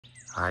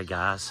All right,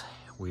 guys,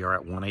 we are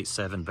at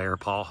 187 Bear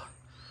Paw.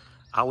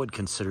 I would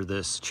consider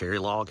this cherry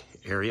log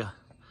area.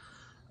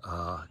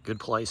 Good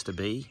place to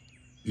be.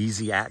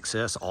 Easy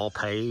access, all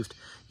paved.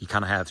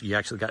 You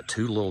actually got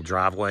two little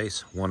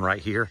driveways, one right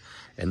here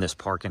and this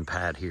parking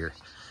pad here.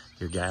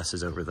 Your gas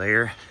is over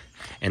there.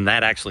 And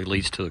that actually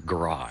leads to a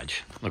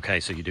garage.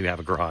 Okay, so you do have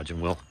a garage,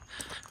 and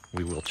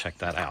we will check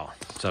that out.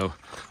 So,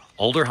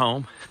 older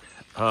home,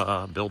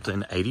 built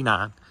in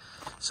 '89.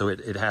 So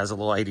it has a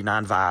little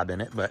 '89 vibe in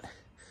it, but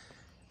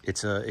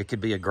it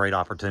could be a great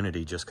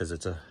opportunity just because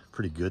it's a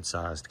pretty good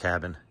sized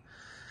cabin.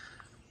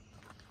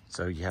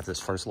 So you have this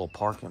first little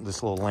parking,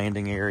 this little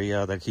landing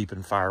area. They're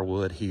keeping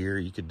firewood here.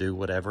 You could do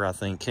whatever, I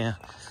think. Yeah.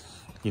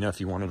 You know, if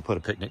you wanted to put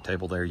a picnic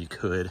table there, you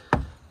could.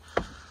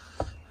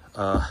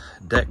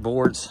 Deck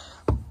boards.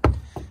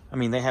 I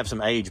mean, they have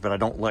some age, but I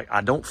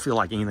don't feel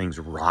like anything's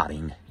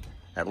rotting,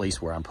 at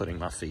least where I'm putting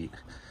my feet.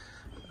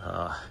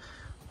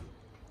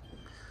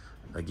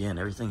 Again,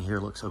 everything here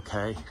looks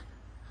okay.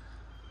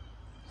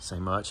 Say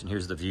much, and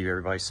here's the view.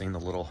 Everybody's seen the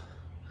little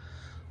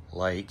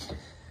lake.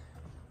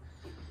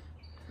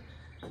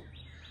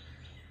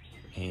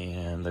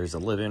 And there's a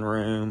living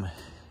room,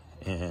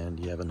 and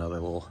you have another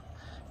little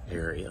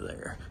area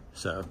there.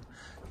 So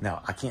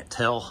now I can't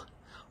tell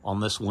on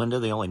this window.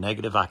 The only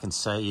negative I can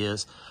say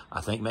is I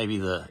think maybe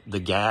the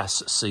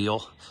gas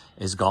seal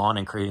is gone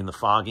and creating the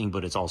fogging,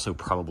 but it's also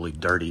probably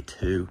dirty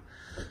too.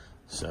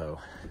 So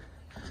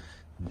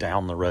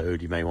down the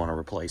road, you may want to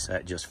replace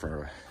that just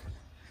for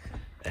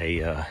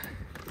a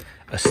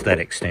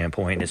aesthetic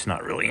standpoint. It's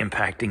not really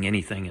impacting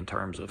anything in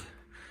terms of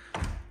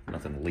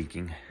nothing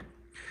leaking.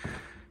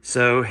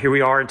 So here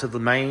we are into the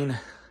main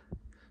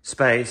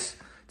space.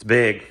 It's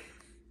big,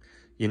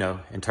 you know,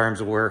 in terms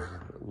of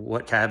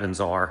what cabins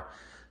are.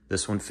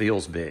 This one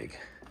feels big.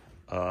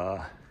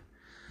 As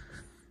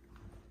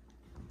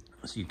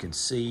you can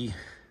see,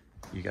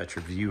 you got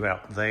your view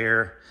out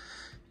there.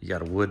 You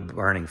got a wood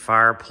burning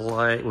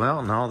fireplace.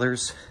 Well, no,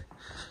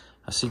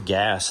 I see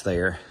gas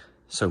there.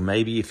 So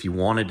maybe if you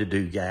wanted to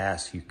do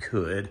gas, you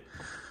could.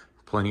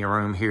 Plenty of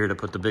room here to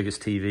put the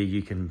biggest TV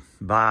you can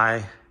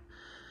buy.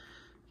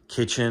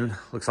 Kitchen,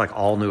 looks like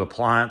all new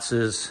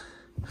appliances.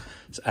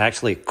 It's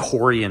actually a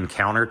Corian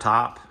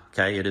countertop.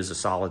 Okay, it is a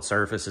solid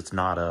surface. It's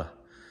not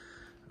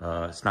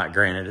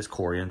granite, it's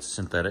Corian, it's a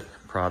synthetic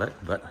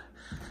product, but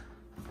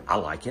I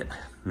like it.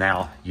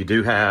 Now, you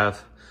do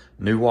have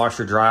new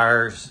washer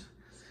dryers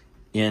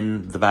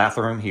in the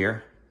bathroom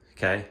here,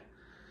 okay?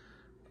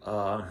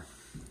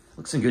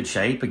 Looks in good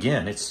shape.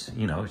 Again, it's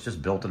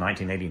just built in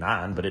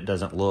 1989, but it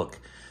doesn't look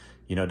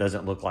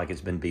like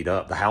it's been beat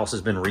up. The house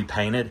has been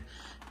repainted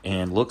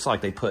and looks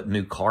like they put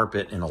new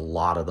carpet in a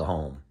lot of the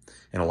home,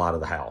 in a lot of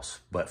the house.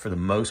 But for the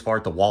most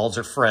part, the walls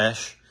are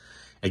fresh.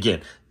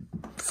 Again,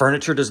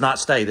 furniture does not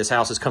stay. This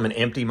house is coming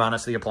empty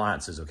minus the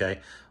appliances, okay?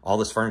 All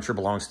this furniture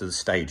belongs to the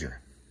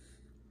stager,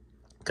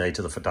 okay,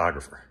 to the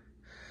photographer.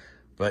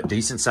 But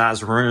decent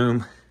sized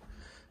room.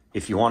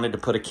 If you wanted to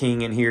put a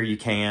king in here, you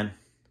can.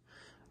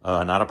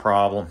 Not a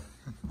problem.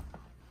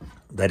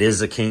 That is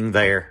a king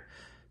there.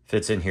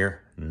 Fits in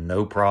here,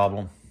 no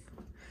problem.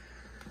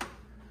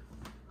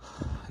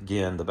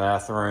 Again, the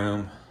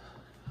bathroom.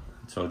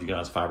 I told you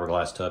guys,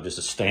 fiberglass tub, just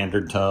a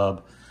standard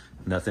tub,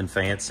 nothing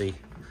fancy.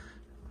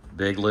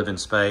 Big living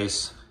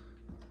space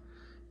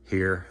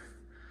here.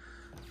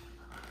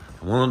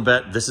 I'm willing to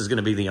bet this is going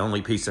to be the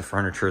only piece of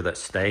furniture that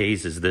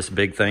stays, is this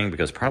big thing,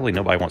 because probably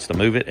nobody wants to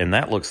move it, and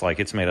that looks like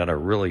it's made out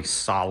of really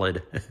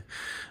solid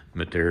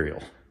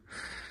material.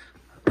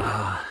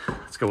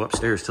 Let's go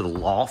upstairs to the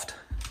loft.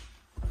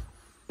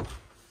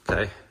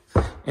 Okay,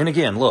 and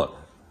again, look,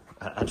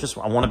 I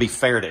want to be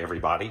fair to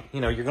everybody.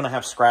 You know, you're going to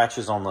have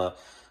scratches on the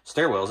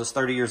stairwells. It's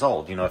 30 years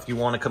old. You know, if you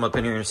want to come up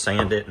in here and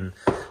sand it and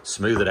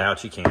smooth it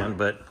out, you can.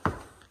 But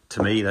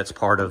to me, that's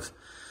part of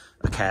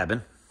a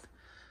cabin.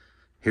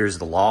 Here's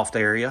the loft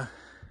area.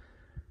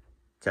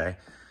 Okay.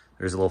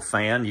 There's a little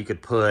fan. You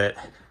could put,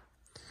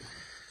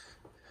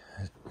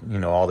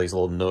 all these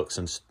little nooks.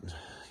 And,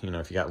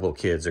 if you got little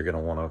kids, they're going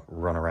to want to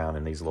run around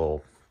in these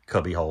little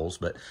cubby holes.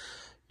 But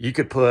you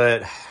could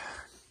put,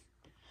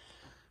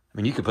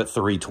 you could put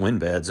 3 twin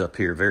beds up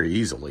here very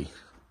easily.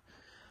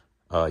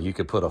 You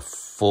could put a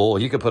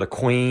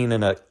queen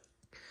and a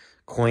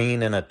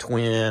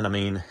twin. I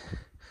mean,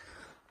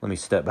 let me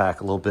step back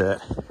a little bit.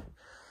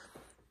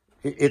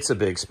 It's a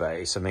big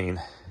space. I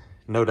mean,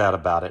 no doubt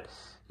about it.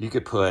 You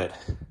could put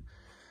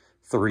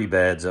 3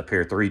 beds up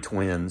here, 3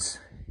 twins,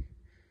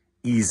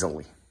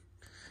 easily.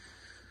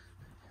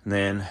 And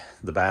then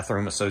the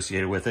bathroom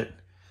associated with it.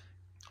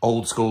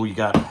 Old school, you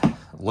got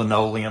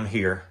linoleum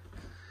here.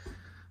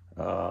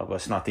 But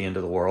it's not the end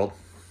of the world.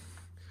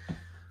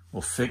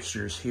 Well,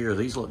 fixtures here,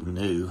 these look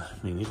new.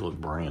 I mean, these look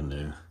brand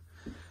new.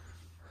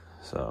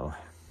 So,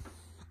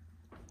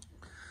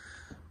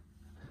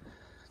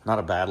 not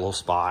a bad little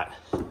spot.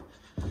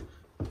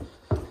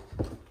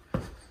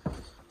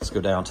 Let's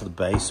go down to the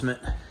basement.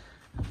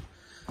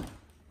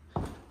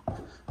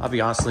 I'll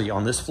be honest with you,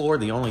 on this floor,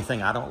 the only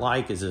thing I don't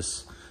like is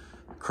this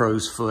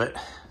crow's foot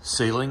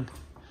ceiling.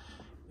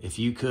 if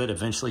you could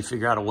eventually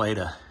figure out a way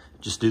to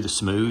just do the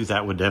smooth,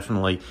 that would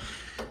definitely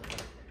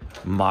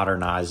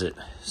modernize it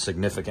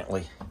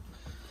significantly.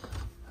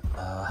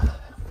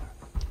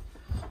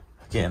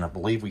 Again, I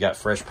believe we got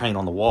fresh paint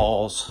on the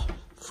walls,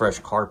 fresh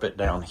carpet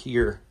down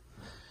here.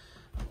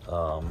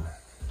 Room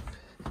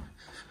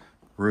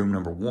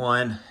number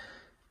 1,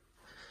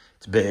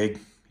 it's big.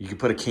 You could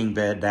put a king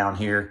bed down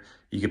here.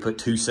 You could put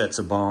 2 sets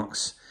of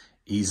bunks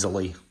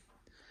easily.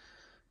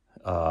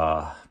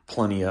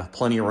 Plenty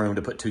of room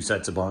to put 2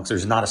 sets of bunks.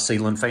 There's not a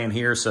ceiling fan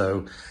here,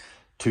 so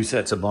 2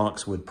 sets of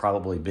bunks would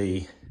probably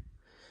be,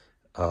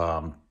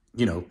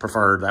 you know,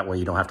 preferred. That way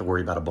you don't have to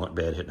worry about a bunk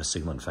bed hitting a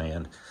ceiling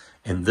fan.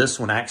 And this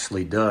one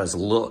actually does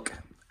look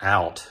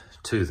out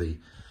to the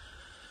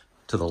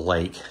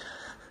lake.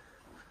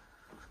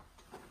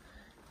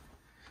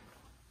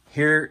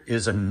 Here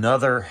is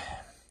another,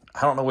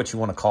 I don't know what you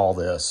want to call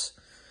this.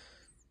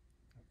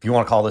 If you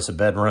want to call this a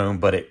bedroom,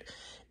 but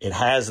it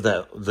has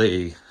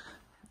the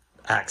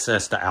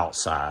access to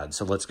outside.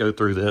 So let's go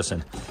through this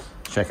and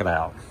check it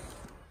out.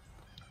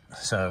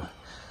 So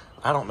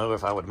I don't know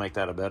if I would make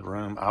that a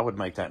bedroom. I would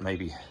make that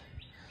maybe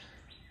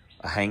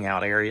a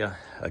hangout area,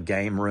 a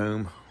game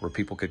room where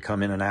people could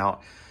come in and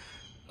out.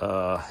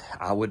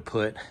 I would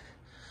put,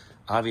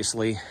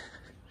 obviously,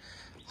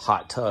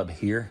 hot tub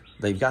here.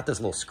 They've got this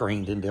little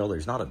screened in deal.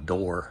 There's not a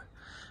door.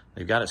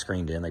 They've got it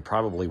screened in. They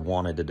probably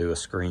wanted to do a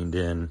screened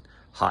in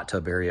hot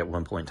tub area at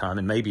one point in time,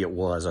 and maybe it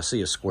was. I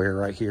see a square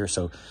right here,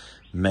 so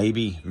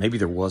maybe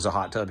there was a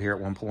hot tub here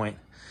at one point.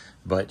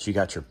 But you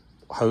got your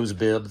hose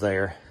bib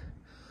there.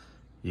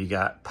 You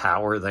got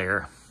power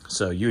there.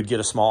 So you would get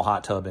a small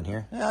hot tub in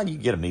here. You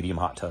could get a medium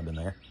hot tub in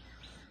there.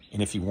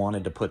 And if you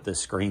wanted to put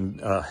this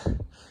screen,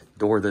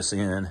 door this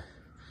in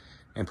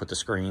and put the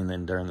screen,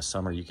 then during the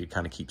summer you could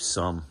kind of keep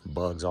some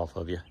bugs off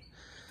of you.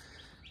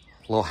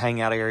 A little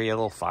hangout area, a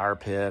little fire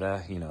pit,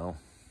 you know,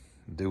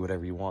 do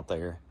whatever you want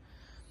there.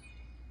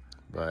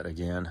 But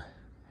again,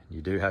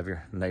 you do have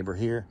your neighbor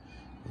here,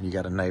 and you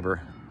got a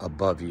neighbor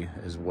above you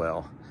as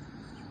well.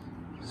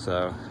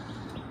 So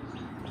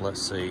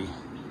let's see.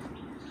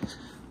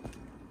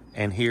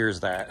 And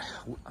here's that.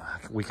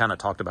 We kind of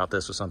talked about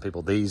this with some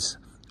people. These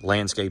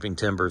landscaping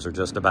timbers are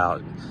just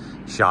about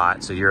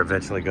shot, so you're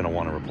eventually going to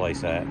want to replace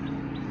that.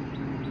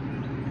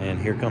 And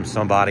here comes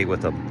somebody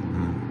with a,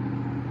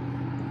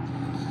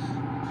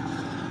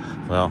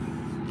 well,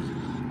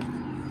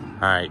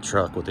 all right,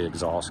 truck with the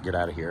exhaust. Get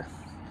out of here.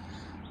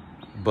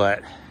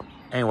 But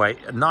anyway,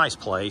 a nice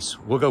place.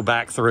 We'll go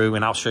back through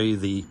and I'll show you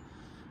the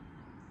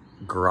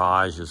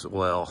garage as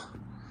well.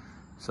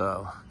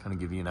 So kind of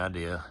give you an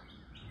idea.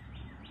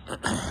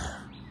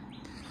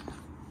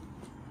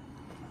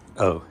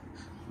 Oh,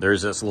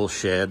 there's this little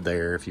shed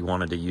there if you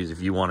wanted to use,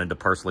 if you wanted to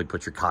personally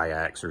put your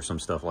kayaks or some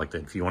stuff like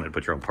that. If you wanted to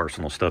put your own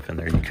personal stuff in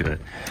there, you could.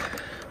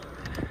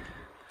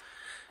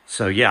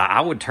 So yeah,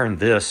 I would turn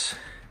this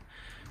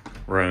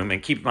room,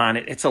 and keep in mind,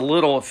 it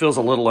feels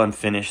a little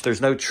unfinished.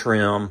 There's no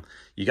trim.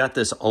 You got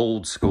this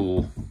old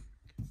school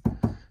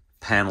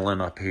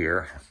paneling up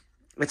here.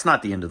 It's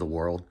not the end of the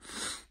world.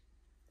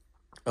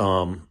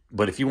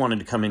 But if you wanted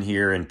to come in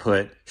here and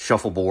put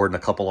shuffleboard and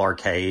a couple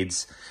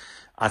arcades,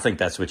 I think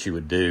that's what you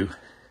would do.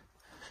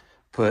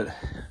 Put,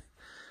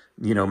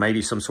 you know,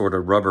 maybe some sort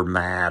of rubber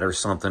mat or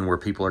something where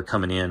people are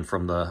coming in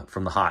from the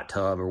hot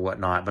tub or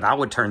whatnot. But I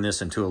would turn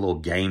this into a little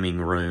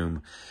gaming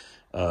room,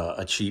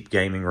 a cheap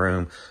gaming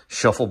room.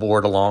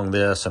 Shuffleboard along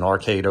this, an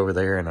arcade over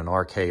there, and an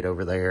arcade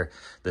over there.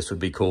 This would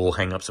be cool.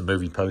 Hang up some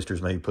movie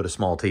posters, maybe put a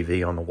small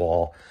TV on the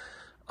wall.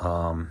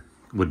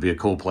 Would be a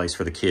cool place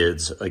for the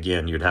kids.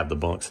 Again, you'd have the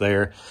bunks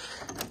there.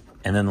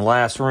 And then the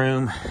last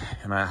room,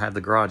 and I have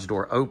the garage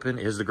door open,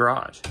 is the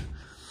garage.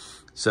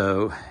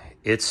 So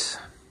it's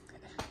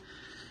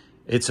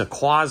a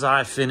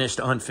quasi-finished,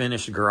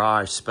 unfinished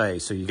garage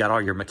space. So you got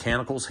all your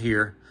mechanicals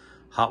here,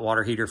 hot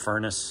water heater,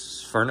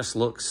 furnace. Furnace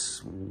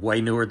looks way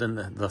newer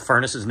than the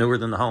furnace is newer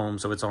than the home,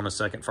 so it's on a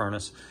second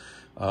furnace,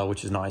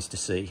 which is nice to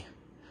see.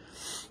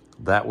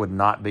 That would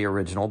not be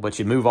original, but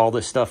you move all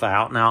this stuff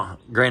out. Now,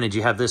 granted,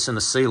 you have this in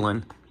the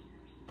ceiling.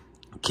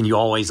 Can you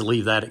always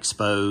leave that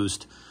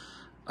exposed?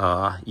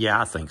 Yeah,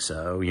 I think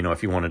so. You know,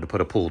 if you wanted to put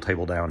a pool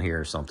table down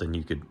here or something,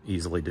 you could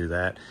easily do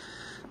that.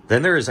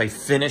 Then there is a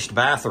finished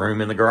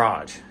bathroom in the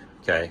garage,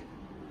 okay?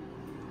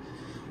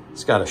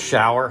 It's got a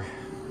shower,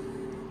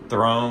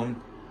 throne.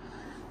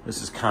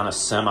 This is kind of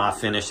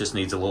semi-finished. This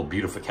needs a little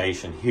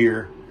beautification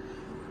here,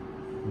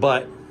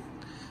 but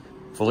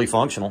fully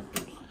functional.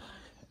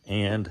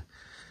 And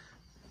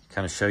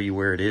kind of show you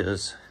where it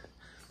is.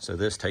 So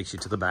this takes you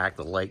to the back.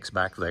 The lake's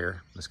back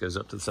there. This goes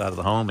up to the side of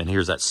the home, and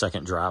here's that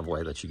second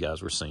driveway that you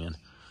guys were seeing.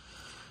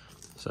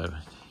 So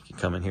you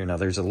come in here. Now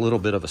there's a little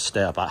bit of a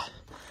step.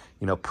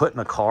 You know, putting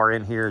a car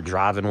in here,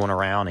 driving one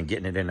around and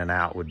getting it in and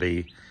out would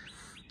be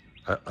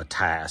a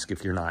task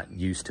if you're not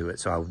used to it.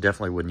 So I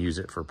definitely wouldn't use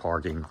it for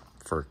parking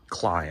for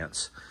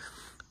clients.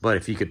 But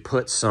if you could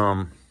put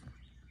something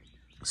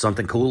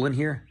cool in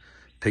here,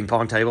 ping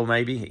pong table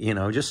maybe, you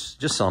know, just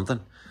something,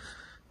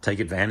 take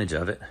advantage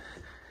of it.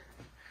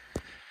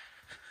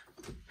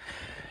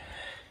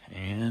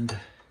 And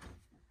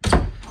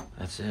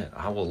that's it.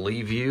 I will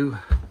leave you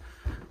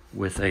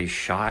with a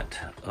shot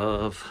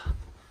of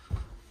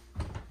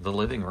the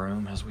living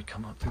room as we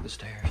come up through the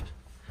stairs.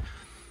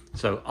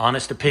 So,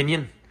 honest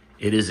opinion,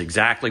 it is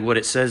exactly what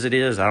it says it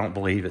is. I don't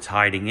believe it's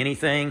hiding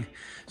anything.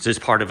 It's just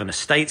part of an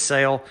estate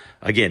sale.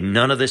 Again,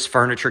 none of this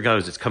furniture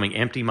goes. It's coming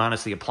empty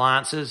minus the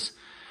appliances.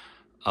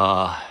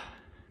 You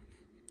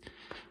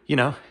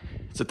know,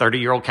 it's a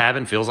 30-year-old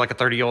cabin. Feels like a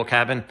 30-year-old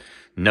cabin.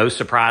 No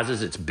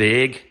surprises. It's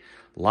big.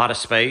 A lot of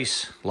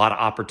space. A lot of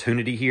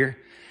opportunity here.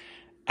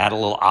 Add a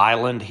little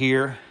island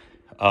here.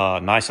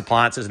 Nice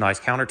appliances. Nice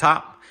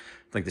countertop.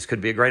 I think this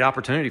could be a great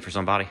opportunity for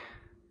somebody.